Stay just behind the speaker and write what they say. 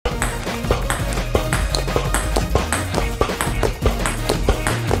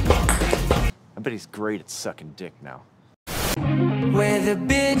bet he's great at sucking dick now. Where the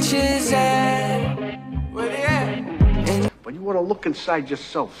bitches at? Where they at? But you want to look inside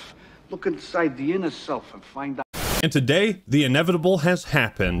yourself. Look inside the inner self and find out. And today, the inevitable has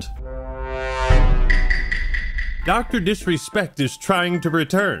happened. Dr. Disrespect is trying to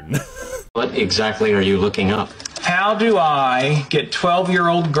return. What exactly are you looking up? How do I get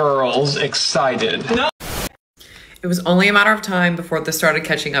 12-year-old girls excited? No. It was only a matter of time before this started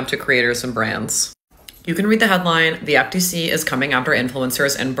catching up to creators and brands. You can read the headline, "The FTC is coming after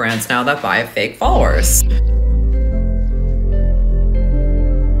influencers and brands now that buy fake followers."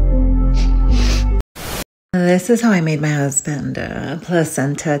 This is how I made my husband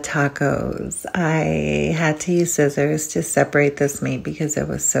placenta tacos. I had to use scissors to separate this meat because it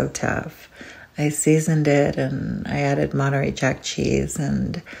was so tough. I seasoned it and I added Monterey Jack cheese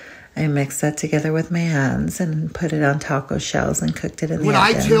and I mixed that together with my hands and put it on taco shells and cooked it in the oven. When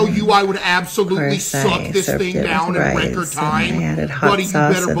I tell you I would absolutely suck this thing down in record time, I added hot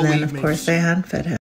sauce and then of course I hand fed him.